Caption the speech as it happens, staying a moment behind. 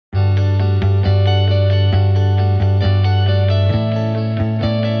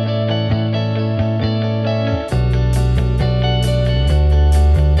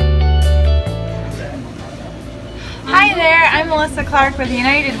Melissa Clark with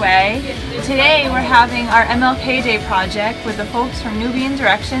United Way. Today we're having our MLKDay project with the folks from Nubian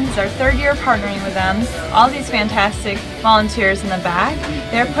Directions. It's our third year partnering with them. All these fantastic volunteers in the back.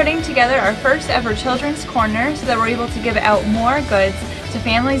 They're putting together our first ever Children's Corner so that we're able to give out more goods to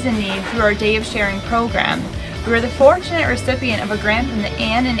families in need through our Day of Sharing program. We were the fortunate recipient of a grant from the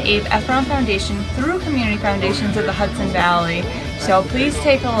Ann and Abe Efron Foundation through Community Foundations of the Hudson Valley. So please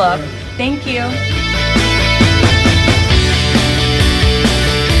take a look. Thank you.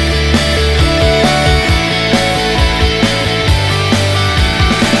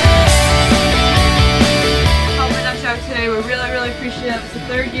 Helping us out today. We're really appreciative. It's the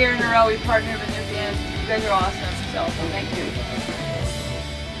third year in a row we partnered with Nubian. You guys are awesome. So thank you.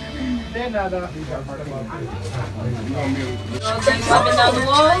 Then Up and down the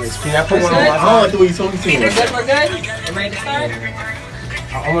walls. can I put one on my side? I want to do what you told me to. We're good, we're good. You ready to start?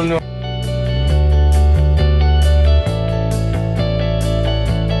 I want to know.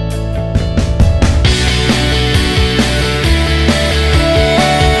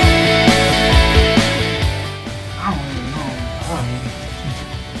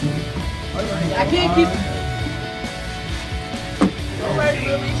 I can't keep.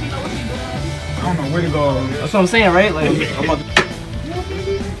 I don't know where to go. That's what I'm saying, right? Like, I'm about to